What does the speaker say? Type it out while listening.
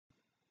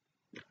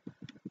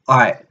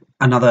Alright,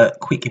 another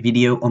quick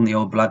video on the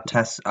old blood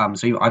tests.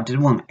 So I did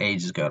one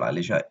ages ago, like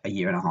literally a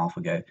year and a half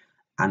ago,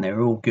 and they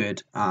were all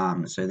good.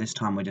 So this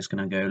time we're just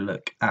gonna go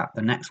look at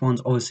the next ones.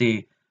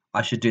 Obviously,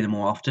 I should do them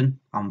more often.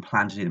 I'm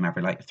planning to do them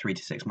every like 3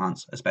 to 6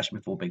 months, especially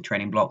before a big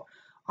training block.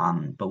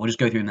 But we'll just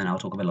go through them, then I'll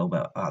talk a little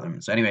bit about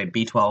them. So anyway,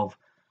 B12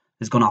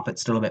 has gone up.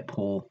 It's still a bit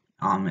poor.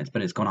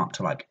 But it's gone up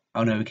to like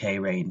an okay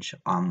range.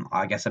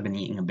 I guess I've been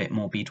eating a bit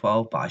more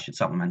B12, but I should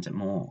supplement it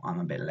more. I'm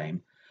a bit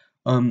lame.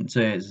 So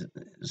it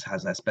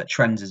has less, but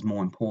trends is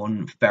more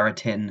important.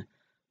 Ferritin,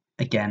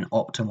 again,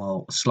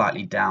 optimal,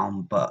 slightly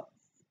down, but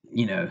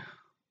you know,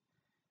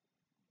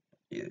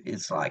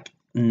 it's like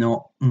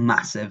not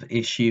massive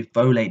issue.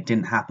 Folate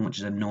didn't happen, which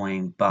is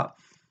annoying, but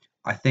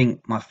I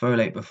think my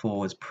folate before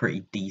was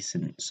pretty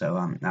decent, so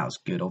that was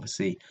good.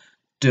 Obviously,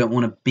 don't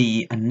want to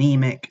be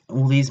anemic.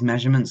 All these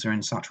measurements are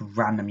in such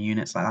random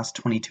units, like that's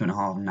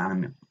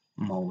 22.5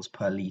 nanomoles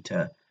per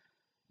liter.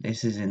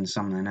 This is in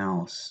something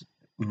else,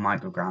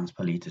 micrograms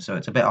per liter, so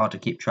it's a bit hard to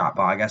keep track.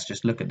 But I guess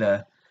just look at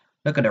the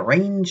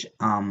range.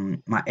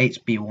 My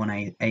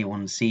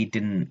HB1A1C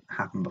didn't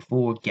happen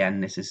before.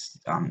 Again, this is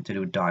to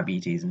do with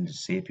diabetes and to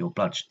see if your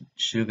blood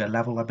sugar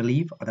level, I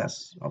believe,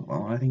 that's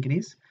what I think it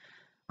is.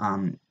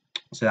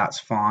 So that's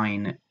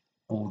fine.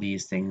 All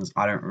these things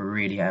I don't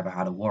really ever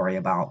had to worry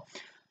about,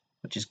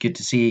 which is good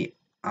to see.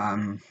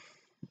 All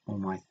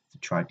my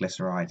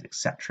triglycerides,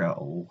 etc.,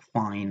 all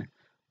fine.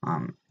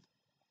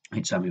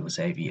 Some people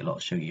say if you eat a lot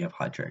of sugar, you have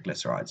high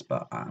triglycerides,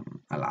 but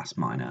alas,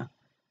 mine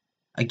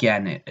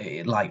again,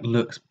 it like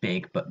looks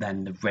big, but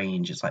then the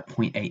range is like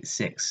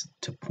 0.86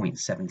 to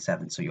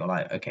 0.77. So you're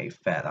like, okay,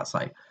 fair. That's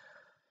like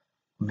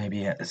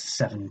maybe a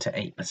 7 to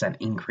 8%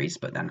 increase,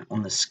 but then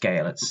on the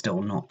scale, it's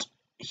still not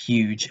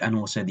huge. And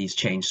also these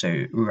change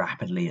so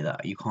rapidly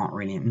that you can't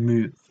really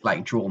move,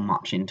 like draw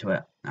much into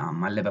it.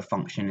 My liver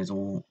function is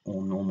all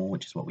normal,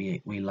 which is what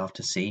we love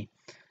to see.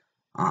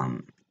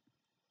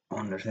 I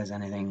wonder if there's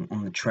anything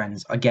on the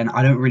trends. Again,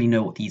 I don't really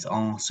know what these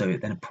are, so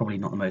they're probably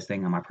not the most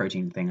thing, and my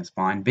protein thing is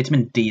fine.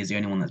 Vitamin D is the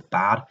only one that's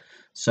bad.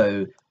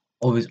 So,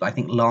 obviously, I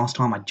think last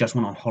time I just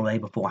went on holiday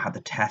before I had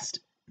the test.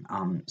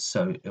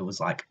 So it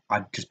was like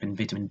I've just been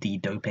vitamin D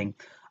doping.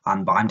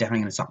 But I'm definitely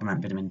going to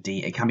supplement vitamin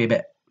D. It can be a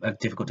bit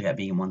difficult to get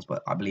vegan ones,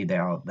 but I believe they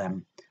are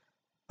them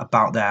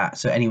about that.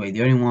 So anyway,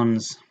 the only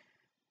ones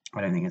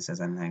I don't think it says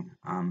anything.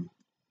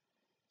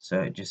 So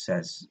it just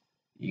says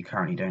you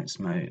currently don't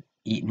smoke,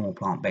 eat more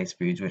plant-based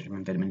foods rich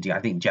in vitamin D. I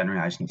think generally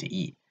I just need to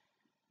eat,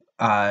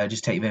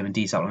 just take vitamin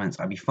D supplements,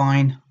 I'd be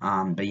fine.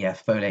 But yeah,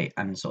 folate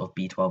and sort of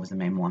B12 is the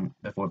main one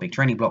before a big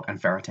training block,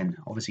 and ferritin.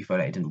 Obviously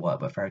folate didn't work,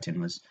 but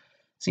ferritin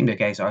seemed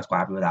okay, so I was quite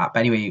happy with that. But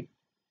anyway,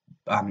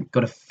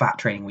 got a fat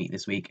training week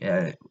this week.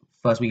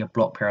 First week of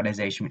block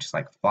periodization, which is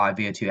like 5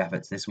 VO2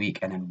 efforts this week,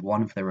 and then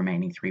 1 for the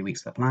remaining 3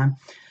 weeks of the plan.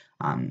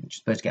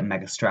 Just supposed to get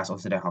mega stress.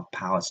 Obviously, I don't have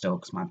power still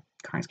because my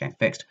crank's getting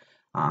fixed.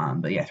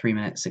 But yeah, 3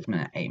 minutes, 6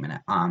 minute, 8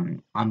 minute.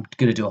 I'm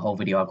gonna do a whole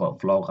video. I've got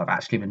a vlog. I've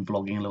actually been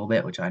vlogging a little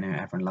bit, which I know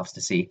everyone loves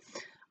to see.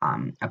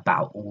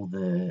 About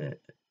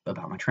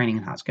about my training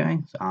and how it's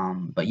going.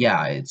 But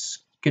yeah, it's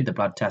good. The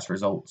blood test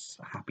results.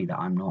 Happy that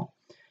I'm not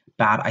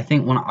bad. I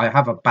think when I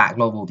have a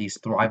backlog of all these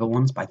Thriver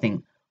ones, but I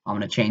think I'm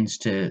gonna change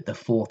to the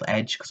Fourth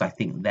Edge because I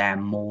think they're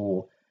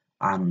more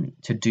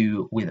to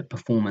do with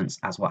performance,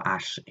 as well.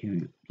 Ash,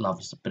 who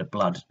loves a bit of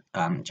blood,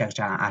 check his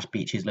channel, Ash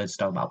Beach. He's loads of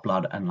stuff about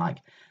blood, and like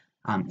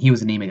he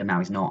was anemic and now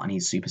he's not, and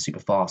he's super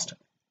fast.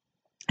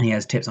 And he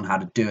has tips on how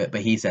to do it,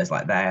 but he says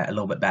like they're a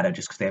little bit better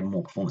just because they have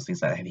more performance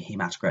things like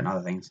hematocrit and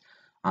other things.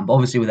 But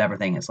obviously with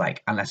everything, it's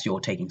like unless you're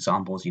taking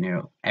samples,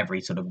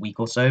 every sort of week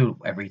or so,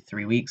 every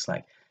 3 weeks,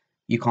 like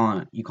you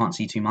can't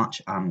see too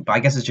much. But I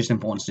guess it's just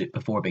important to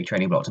before a big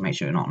training block to make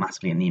sure you're not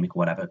massively anemic or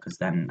whatever, because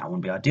then that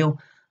wouldn't be ideal.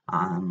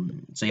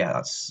 So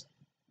yeah,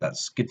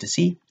 that's good to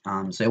see.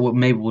 So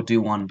maybe we'll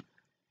do one.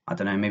 I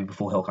don't know, maybe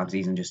before hill climb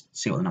season, just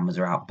see what the numbers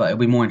are out. But it'll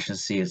be more interesting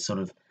to see is sort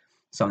of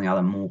some of the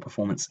other more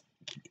performance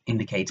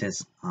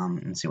indicators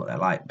and see what they're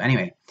like. But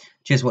anyway,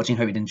 cheers for watching.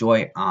 Hope you did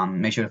enjoy.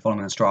 Make sure to follow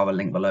me on Strava,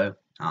 link below.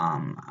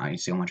 You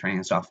see all my training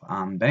and stuff.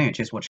 But anyway, cheers for watching.